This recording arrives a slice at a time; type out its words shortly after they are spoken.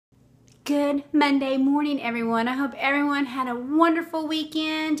Good Monday morning, everyone. I hope everyone had a wonderful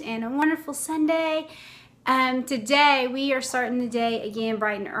weekend and a wonderful Sunday. Today we are starting the day again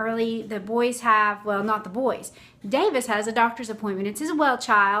bright and early. The boys have, well, not the boys. Davis has a doctor's appointment. It's his well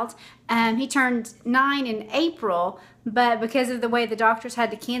child. He turned 9 in April, but because of the way the doctors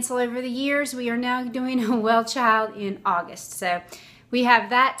had to cancel over the years, we are now doing a well child in August. So we have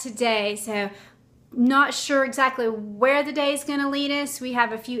that today. So not sure exactly where the day is going to lead us. We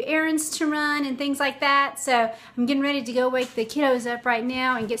have a few errands to run and things like that. So I'm getting ready to go wake the kiddos up right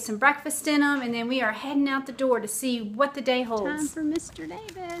now and get some breakfast in them. And then we are heading out the door to see what the day holds. Time for Mr.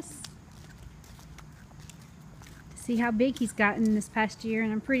 Davis. See how big he's gotten this past year.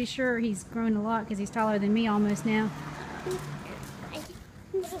 And I'm pretty sure he's grown a lot because he's taller than me almost now. I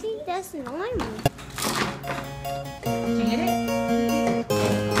think that's normal. Did you get it?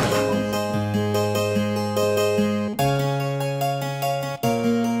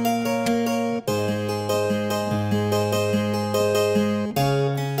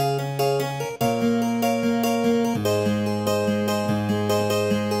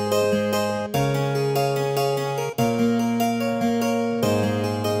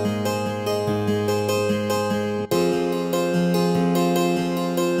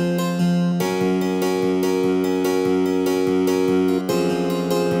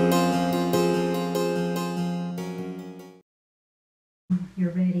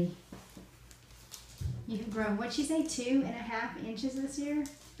 You're ready. You have grown, what'd she say, 2.5 inches this year?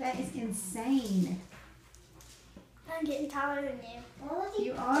 That is insane. I'm getting taller than you.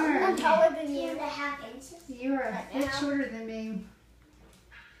 You are. I'm taller than you. 2.5 inches. You are a bit shorter than me.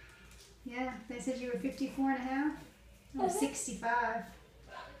 Yeah, they said you were 54.5. I was 65.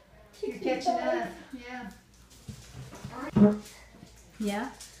 You're catching up. Yeah. Yeah?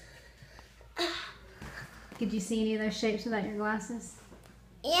 Could you see any of those shapes without your glasses?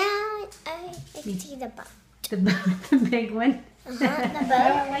 Yeah, I can see the boat. The big one? The boat.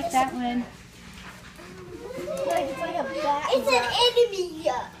 I like that one. It's an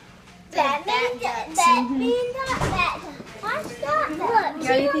enemy. Batman, Watch that. Look. You got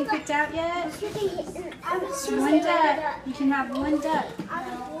anything picked out yet? One duck. You can have one duck.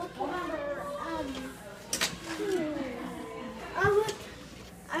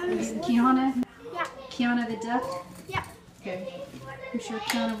 Keanu? Yeah. Keanu the duck? Yeah. Good. I'm sure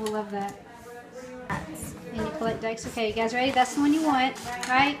Keanu will love that. And you collect ducks. Okay, you guys ready? That's the one you want,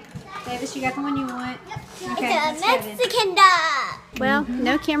 right? Davis, you got the one you want? Okay, It's a Mexican duck. Well,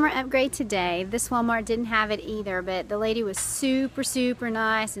 no camera upgrade today. This Walmart didn't have it either, but the lady was super, super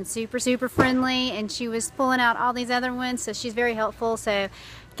nice and super, super friendly, and she was pulling out all these other ones, so she's very helpful. So I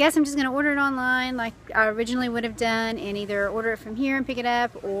guess I'm just going to order it online like I originally would have done and either order it from here and pick it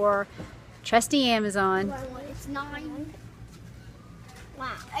up or trusty Amazon. It's 9.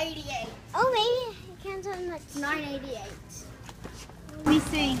 Wow. 88. Oh, maybe it can't tell much. 988. Let me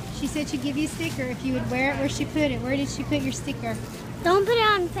see. She said she'd give you a sticker if you would wear it where she put it. Where did she put your sticker? Don't put it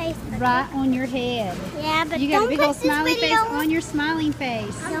on Facebook. Right on your head. Yeah, but you got don't a big put old smiley this video face on your smiling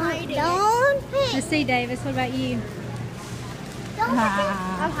face. Don't put. Let's see, Davis. What about you? Don't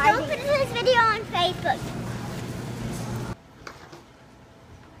put this video on Facebook.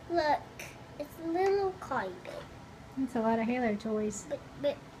 Look, it's a little kind of. That's a lot of Halo toys.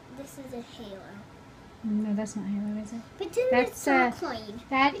 But this is a Halo. No, that's not Halo, is it? Pretend That's it's all clean.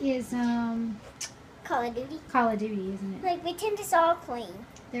 That is Call of Duty. Call of Duty, isn't it? Like pretend it's all clean.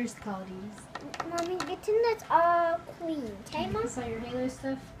 There's the Call of Duties. Mommy, pretend that's all clean. Okay, Mom? That's all your Halo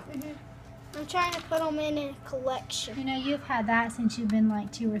stuff. I'm trying to put them in a collection. You know, you've had that since you've been like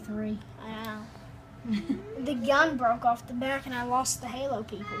 2 or 3. I know. The gun broke off the back and I lost the Halo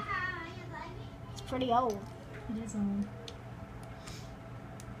people. It's pretty old. It is old.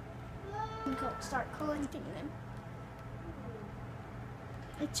 Start collecting them.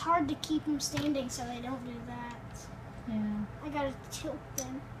 It's hard to keep them standing so they don't do that. Yeah. I gotta tilt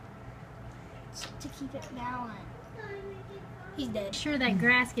them to keep it balanced. He's dead. Sure, that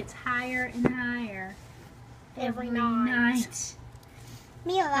grass gets higher and higher Every night.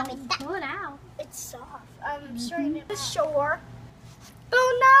 Mia, let me pull it out. It's soft. I'm starting to the shore.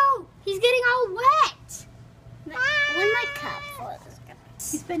 Oh no! He's getting all wet. When my cup falls.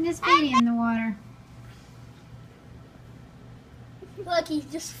 He's putting his feet in the water. Look, he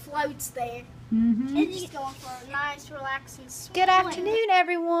just floats there. Mm-hmm. And he's going for a nice, relaxing swim. Good afternoon,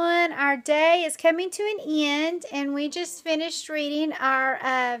 everyone. Our day is coming to an end, and we just finished reading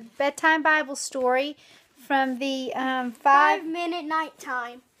our bedtime Bible story from the 5-minute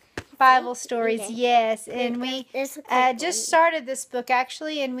nighttime. Bible stories, yes. And we just started this book,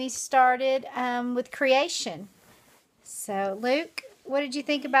 actually, and we started with creation. So, Luke, What did you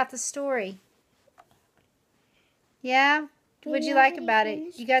think about the story? Yeah? What did you Yeah, like pretty about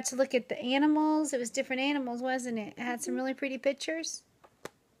things. it? You got to look at the animals. It was different animals, wasn't it? It had some really pretty pictures.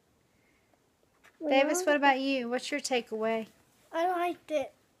 Davis, what about you? What's your takeaway? I liked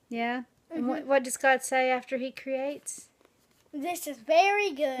it. Yeah? And what does God say after He creates? This is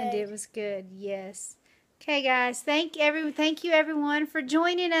very good. And it was good, yes. Okay, guys, thank you everyone for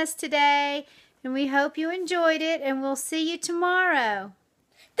joining us today, and we hope you enjoyed it, and we'll see you tomorrow.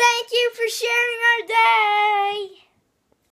 Thank you for sharing our day.